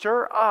to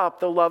stir up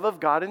the love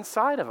of God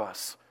inside of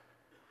us.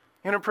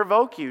 I'm going to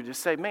provoke you to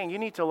say, man, you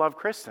need to love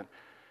Kristen.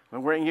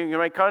 You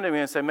might come to me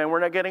and say, man, we're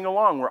not getting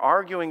along. We're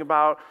arguing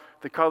about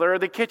the color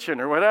of the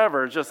kitchen or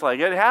whatever. It's just like,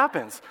 it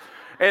happens.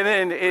 And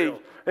then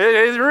it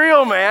is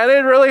real, man. It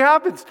really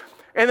happens.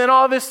 And then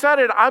all of a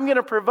sudden, I'm going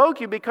to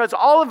provoke you because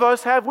all of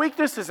us have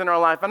weaknesses in our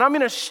life. And I'm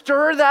going to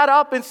stir that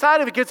up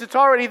inside of it because it's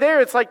already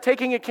there. It's like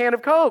taking a can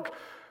of Coke.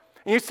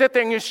 And you sit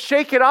there and you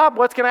shake it up.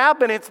 What's going to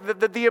happen? It's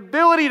the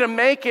ability to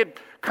make it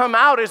come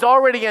out is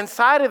already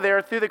inside of there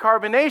through the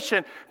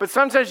carbonation, but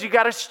sometimes you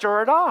got to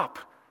stir it up.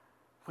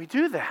 We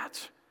do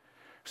that.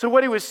 So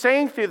what he was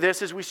saying through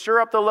this is we stir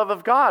up the love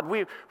of God.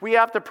 We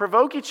have to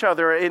provoke each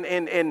other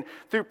in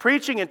through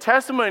preaching and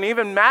testimony, and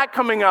even Matt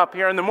coming up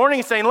here in the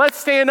morning saying, let's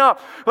stand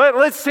up,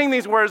 let's sing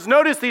these words.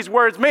 Notice these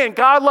words. Man,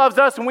 God loves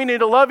us and we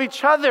need to love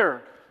each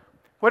other.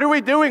 What are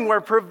we doing?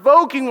 We're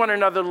provoking one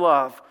another to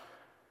love.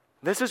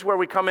 This is where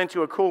we come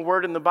into a cool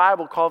word in the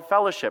Bible called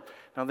fellowship.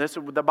 Now, this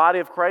is the body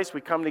of Christ. We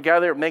come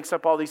together. It makes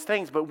up all these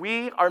things. But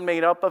we are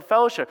made up of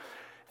fellowship.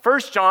 1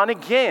 John,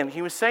 again,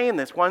 he was saying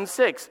this,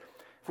 1:6.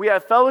 If we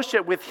have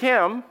fellowship with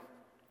him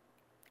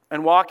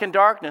and walk in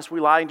darkness, we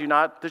lie and do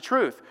not the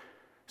truth.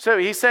 So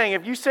he's saying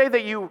if you say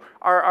that you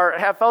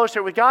have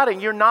fellowship with God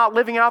and you're not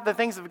living out the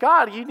things of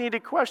God, you need to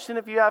question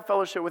if you have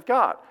fellowship with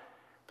God.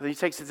 But he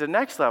takes it to the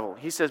next level.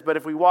 He says, but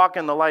if we walk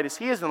in the light as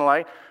he is in the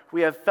light,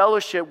 we have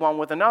fellowship one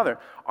with another.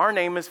 Our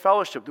name is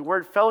fellowship. The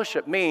word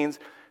fellowship means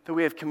that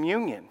we have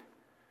communion.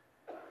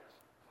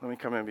 Let me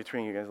come in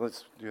between you guys.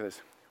 Let's do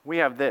this. We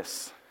have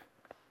this.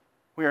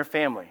 We are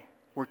family.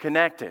 We're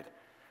connected.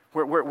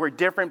 We're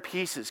different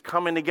pieces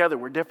coming together.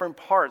 We're different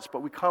parts,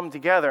 but we come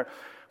together.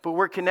 But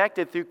we're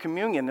connected through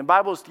communion. The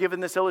Bible's given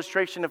this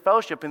illustration of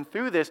fellowship, and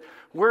through this,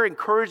 we're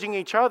encouraging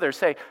each other.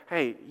 Say,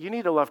 hey, you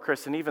need to love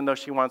Kristen even though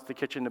she wants the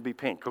kitchen to be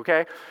pink,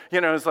 okay?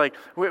 It's like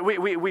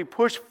we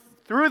push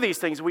through these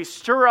things. We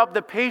stir up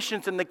the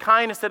patience and the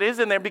kindness that is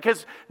in there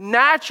because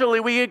naturally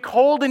we get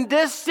cold and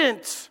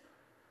distant.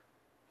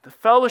 The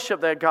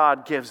fellowship that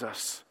God gives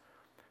us.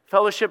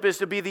 Fellowship is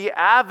to be the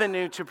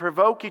avenue to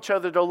provoke each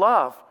other to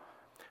love.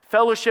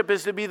 Fellowship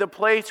is to be the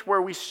place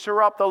where we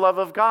stir up the love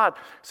of God.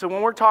 So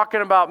when we're talking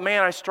about,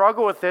 man, I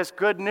struggle with this,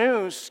 good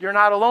news, you're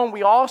not alone.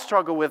 We all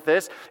struggle with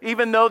this,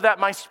 even though that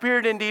my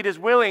spirit indeed is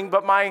willing,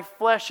 but my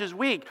flesh is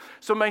weak.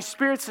 So my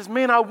spirit says,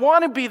 man, I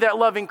want to be that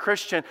loving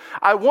Christian.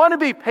 I want to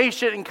be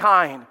patient and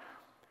kind.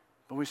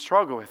 But we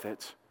struggle with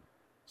it.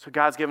 So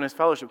God's given us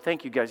fellowship.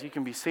 Thank you, guys. You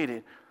can be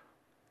seated.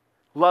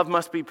 Love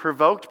must be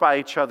provoked by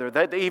each other.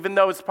 That even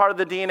though it's part of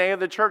the DNA of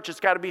the church,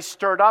 it's got to be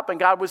stirred up. And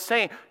God was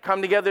saying,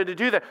 come together to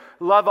do that.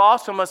 Love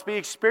also must be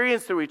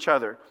experienced through each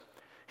other.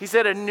 He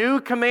said, a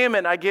new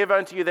commandment I give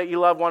unto you, that you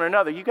love one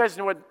another. You guys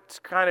know what's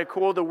kind of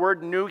cool? The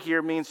word new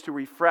here means to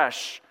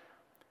refresh.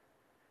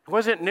 It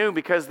wasn't new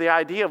because the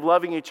idea of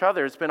loving each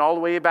other, it's been all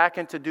the way back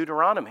into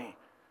Deuteronomy.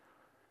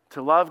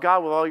 To love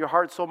God with all your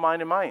heart, soul,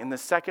 mind, and might. And the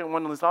second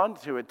one was on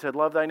to it, to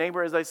love thy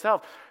neighbor as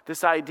thyself.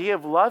 This idea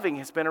of loving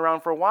has been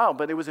around for a while,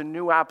 but it was a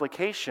new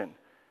application.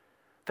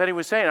 That he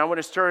was saying, I want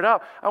to stir it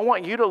up. I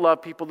want you to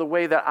love people the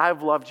way that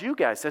I've loved you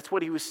guys. That's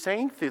what he was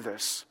saying through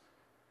this.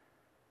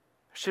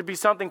 There should be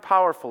something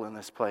powerful in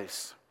this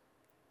place.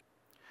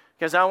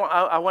 Because I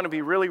want to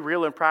be really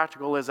real and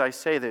practical as I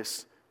say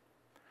this.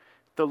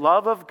 The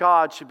love of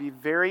God should be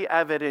very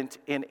evident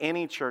in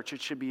any church.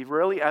 It should be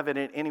really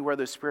evident anywhere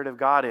the Spirit of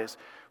God is.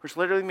 Which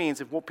literally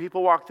means if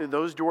people walk through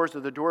those doors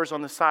or the doors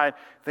on the side,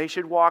 they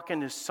should walk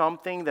into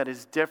something that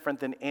is different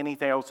than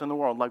anything else in the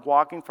world. Like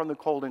walking from the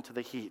cold into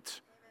the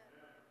heat.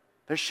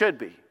 There should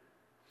be.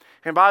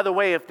 And by the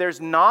way, if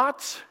there's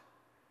not,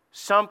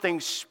 something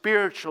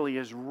spiritually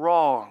is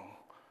wrong.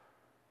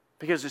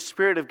 Because the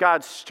Spirit of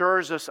God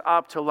stirs us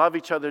up to love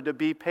each other, to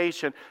be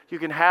patient. You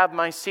can have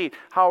my seat.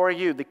 How are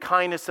you? The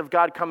kindness of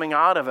God coming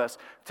out of us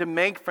to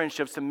make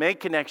friendships, to make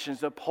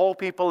connections, to pull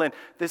people in.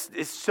 This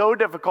is so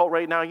difficult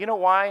right now. You know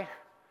why?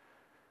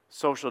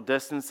 Social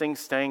distancing,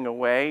 staying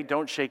away,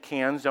 don't shake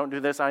hands, don't do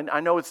this.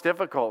 I know it's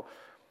difficult.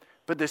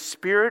 But the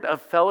spirit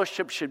of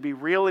fellowship should be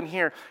real in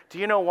here. Do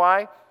you know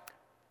why?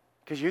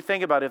 Because you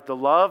think about it, if the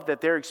love that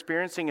they're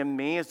experiencing in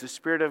me is the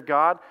Spirit of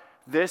God,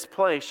 this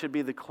place should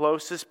be the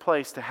closest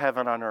place to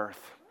heaven on earth.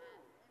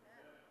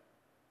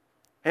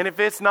 And if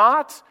it's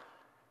not,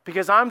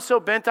 because I'm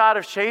so bent out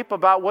of shape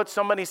about what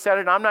somebody said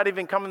and I'm not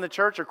even coming to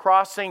church or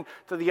crossing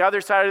to the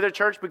other side of the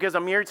church because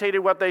I'm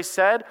irritated what they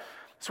said,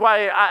 that's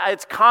why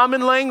it's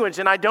common language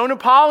and I don't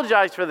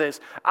apologize for this.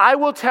 I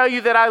will tell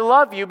you that I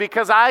love you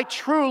because I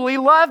truly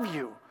love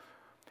you.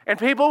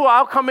 And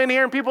I'll come in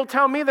here and people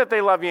tell me that they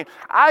love you.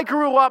 I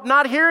grew up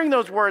not hearing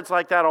those words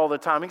like that all the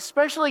time,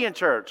 especially in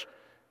church.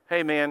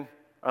 Hey man,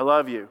 I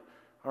love you.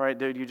 All right,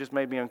 dude, you just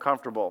made me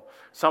uncomfortable.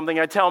 Something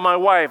I tell my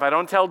wife. I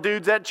don't tell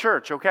dudes at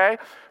church, okay?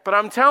 But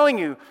I'm telling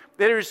you,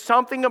 there's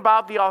something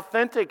about the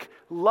authentic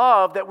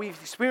love that we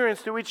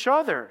experience through each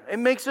other. It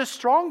makes us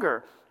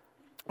stronger.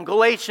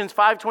 Galatians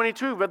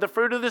 5:22, but the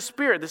fruit of the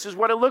Spirit, this is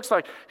what it looks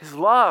like, is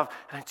love,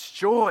 and it's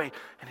joy,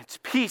 and it's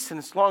peace, and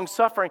it's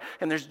long-suffering,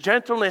 and there's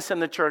gentleness in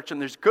the church,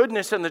 and there's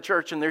goodness in the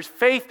church, and there's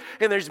faith,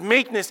 and there's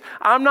meekness.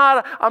 I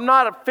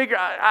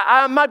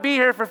might be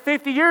here for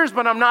 50 years,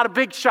 but I'm not a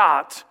big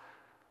shot.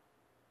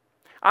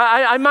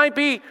 I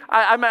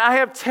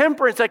have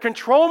temperance. I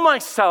control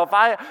myself.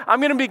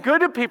 I'm going to be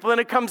good to people, and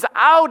it comes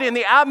out in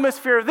the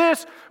atmosphere of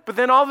this. But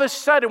then all of a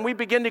sudden, we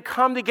begin to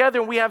come together,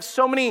 and we have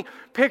so many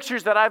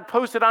pictures that I've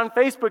posted on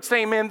Facebook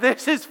saying, man,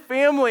 this is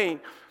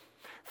family.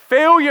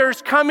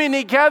 Failures coming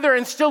together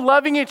and still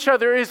loving each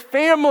other is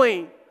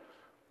family.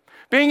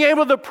 Being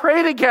able to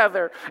pray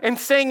together and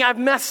saying, I've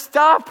messed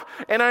up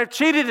and I've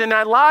cheated and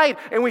I lied,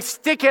 and we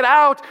stick it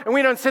out and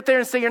we don't sit there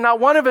and say, you're not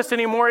one of us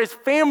anymore. It's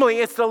family.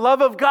 It's the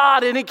love of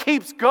God, and it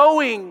keeps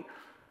going.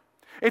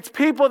 It's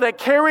people that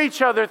carry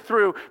each other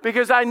through,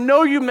 because I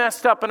know you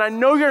messed up and I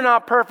know you're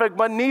not perfect,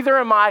 but neither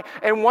am I.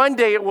 And one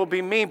day it will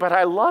be me, but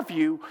I love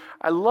you.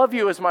 I love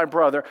you as my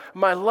brother.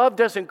 My love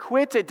doesn't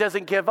quit. It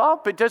doesn't give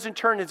up. It doesn't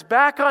turn its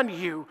back on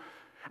you.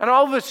 And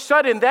all of a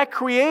sudden that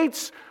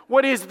creates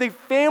what is the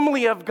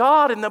family of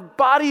God and the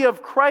body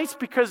of Christ,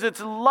 because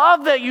it's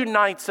love that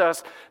unites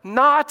us,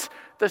 not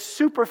the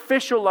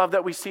superficial love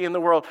that we see in the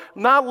world,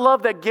 not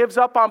love that gives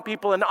up on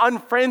people and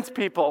unfriends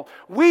people.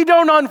 We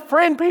don't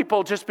unfriend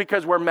people just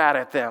because we're mad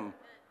at them.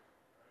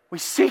 We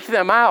seek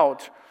them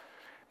out.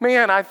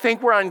 Man, I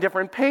think we're on a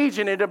different page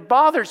and it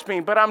bothers me,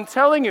 but I'm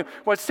telling you,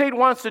 what Satan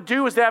wants to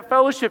do is that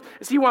fellowship,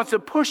 is he wants to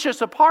push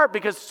us apart,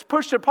 because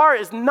pushed apart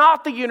is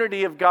not the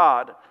unity of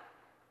God.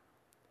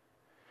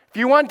 If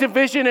you want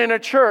division in a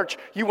church,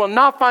 you will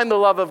not find the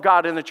love of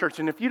God in the church.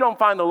 And if you don't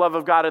find the love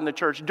of God in the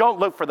church, don't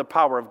look for the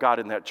power of God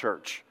in that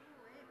church.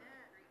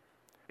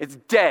 It's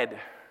dead.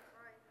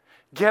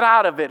 Get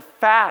out of it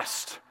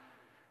fast.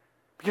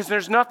 Because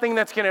there's nothing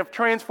that's going to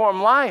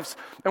transform lives.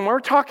 And we're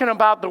talking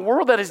about the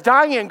world that is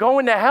dying and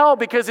going to hell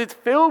because it's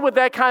filled with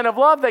that kind of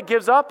love that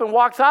gives up and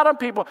walks out on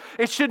people.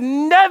 It should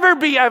never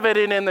be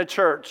evident in the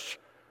church.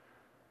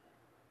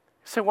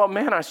 You say, well,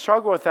 man, I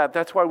struggle with that.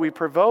 That's why we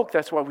provoke.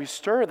 That's why we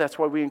stir. That's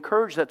why we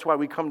encourage. That's why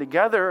we come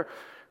together.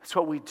 That's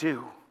what we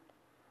do.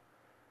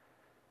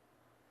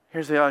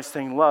 Here's the other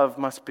thing. Love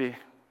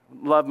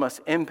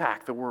must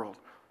impact the world.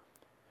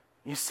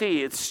 You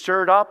see, it's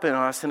stirred up in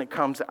us and it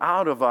comes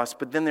out of us,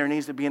 but then there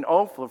needs to be an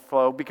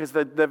overflow because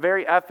the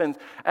very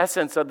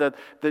essence of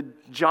the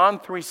John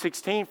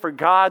 3:16, for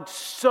God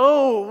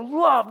so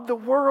loved the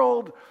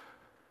world.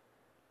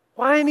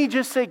 Why didn't he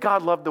just say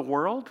God loved the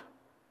world?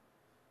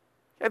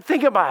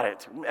 Think about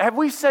it. Have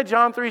we said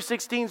John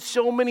 3:16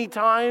 so many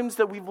times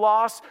that we've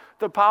lost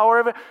the power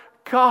of it?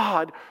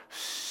 God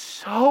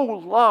so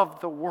loved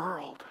the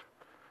world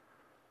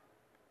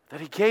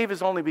that he gave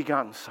his only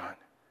begotten Son.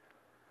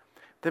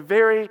 The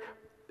very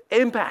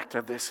impact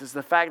of this is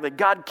the fact that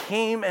God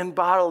came in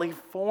bodily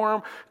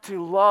form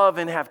to love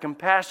and have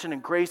compassion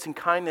and grace and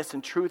kindness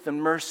and truth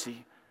and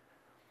mercy.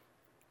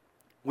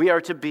 We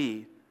are to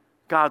be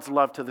God's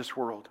love to this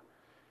world.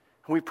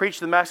 And we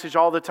preach the message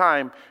all the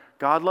time.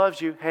 God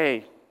loves you.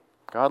 Hey,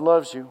 God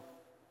loves you.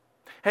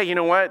 Hey, you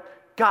know what?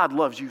 God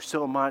loves you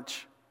so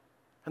much.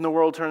 And the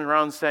world turns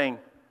around saying,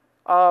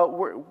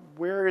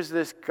 where is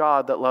this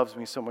God that loves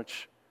me so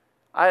much?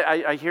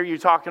 I hear you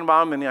talking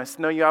about him, and I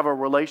know you have a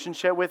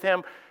relationship with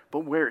him, but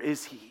where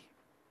is he?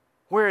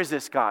 Where is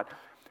this God?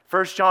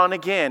 1 John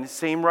again,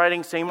 same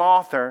writing, same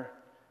author.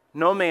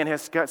 No man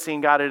has seen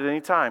God at any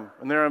time.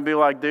 And they're going to be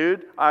like,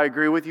 dude, I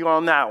agree with you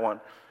on that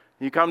one.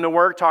 You come to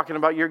work talking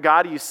about your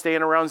God, you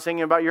stand around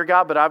singing about your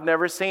God, but I've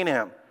never seen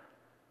him.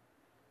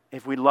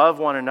 If we love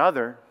one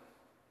another,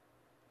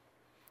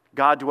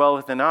 God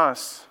dwelleth in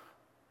us.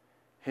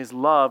 His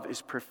love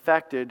is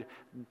perfected,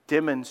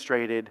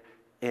 demonstrated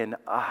in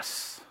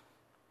us.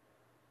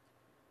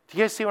 Do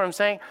you guys see what I'm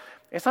saying?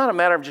 It's not a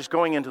matter of just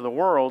going into the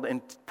world and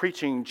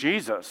preaching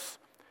Jesus.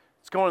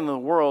 It's going into the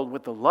world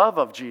with the love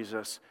of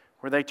Jesus,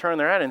 where they turn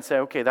their head and say,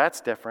 okay,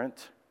 that's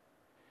different.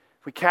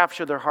 We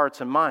capture their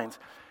hearts and minds.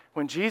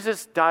 When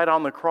Jesus died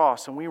on the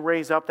cross, and we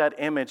raise up that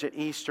image at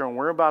Easter, and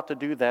we're about to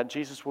do that,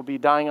 Jesus will be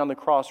dying on the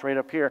cross right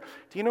up here.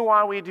 Do you know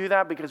why we do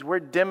that? Because we're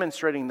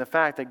demonstrating the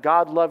fact that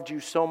God loved you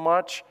so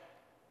much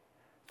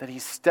that he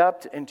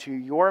stepped into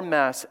your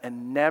mess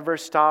and never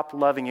stopped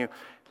loving you.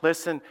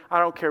 Listen, I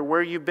don't care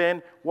where you've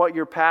been, what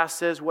your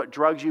past is, what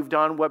drugs you've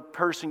done, what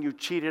person you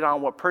cheated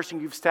on, what person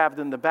you've stabbed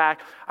in the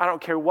back. I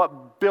don't care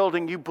what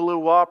building you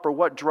blew up or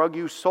what drug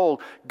you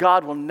sold.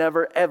 God will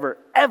never, ever,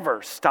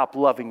 ever stop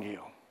loving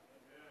you.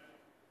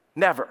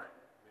 Never.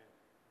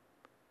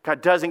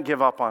 God doesn't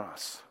give up on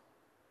us.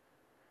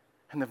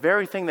 And the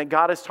very thing that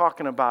God is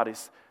talking about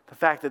is the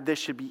fact that this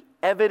should be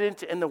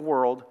evident in the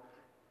world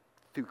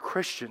through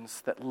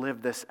Christians that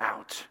live this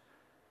out.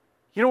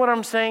 You know what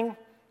I'm saying?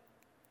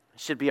 It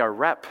should be our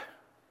rep.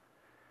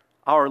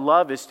 Our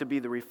love is to be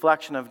the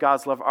reflection of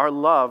God's love. Our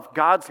love,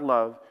 God's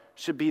love,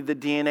 should be the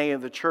DNA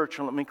of the church.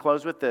 And let me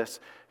close with this.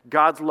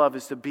 God's love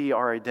is to be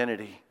our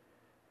identity.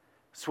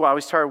 That's why we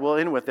started, we'll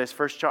end with this.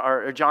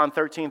 John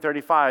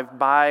 13:35.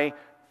 By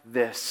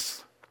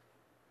this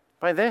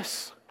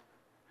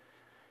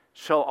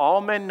shall all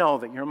men know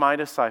that you're my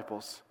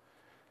disciples.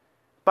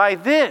 By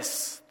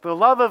this, the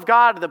love of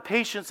God, the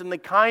patience and the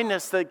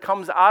kindness that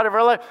comes out of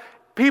our life,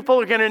 people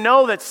are going to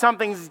know that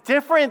something's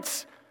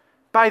different.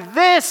 By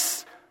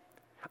this,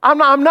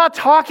 I'm not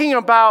talking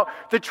about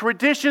the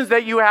traditions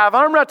that you have.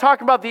 I'm not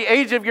talking about the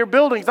age of your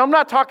buildings. I'm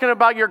not talking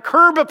about your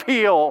curb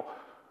appeal.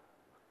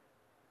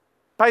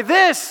 By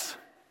this,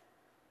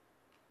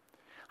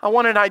 I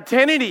want an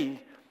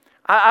identity.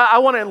 I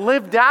want it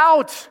lived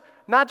out,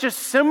 not just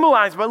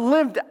symbolized, but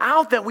lived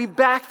out, that we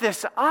back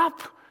this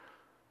up.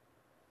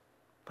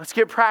 Let's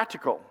get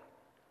practical.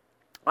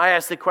 I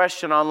asked the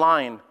question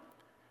online.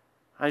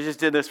 I just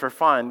did this for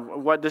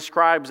fun. What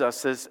describes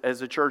us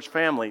as a church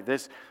family?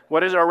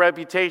 What is our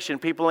reputation?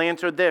 People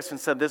answered this and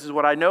said, this is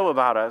what I know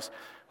about us.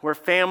 We're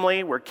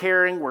family, we're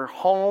caring, we're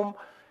home.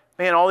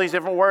 Man, all these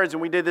different words,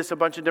 and we did this a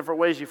bunch of different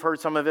ways. You've heard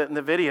some of it in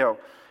the video.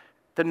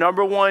 The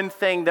number one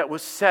thing that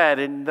was said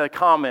in the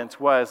comments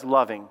was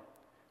loving.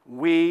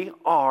 We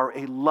are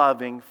a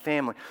loving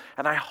family.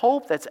 And I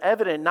hope that's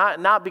evident,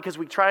 not because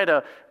we try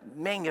to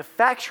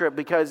manufacture it,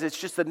 because it's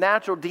just the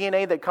natural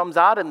DNA that comes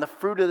out in the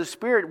fruit of the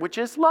Spirit, which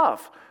is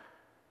love.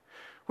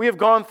 We have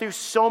gone through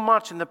so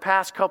much in the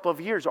past couple of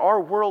years.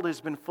 Our world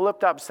has been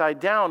flipped upside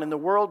down, and the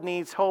world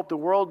needs hope, the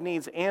world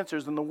needs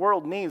answers, and the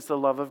world needs the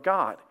love of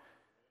God.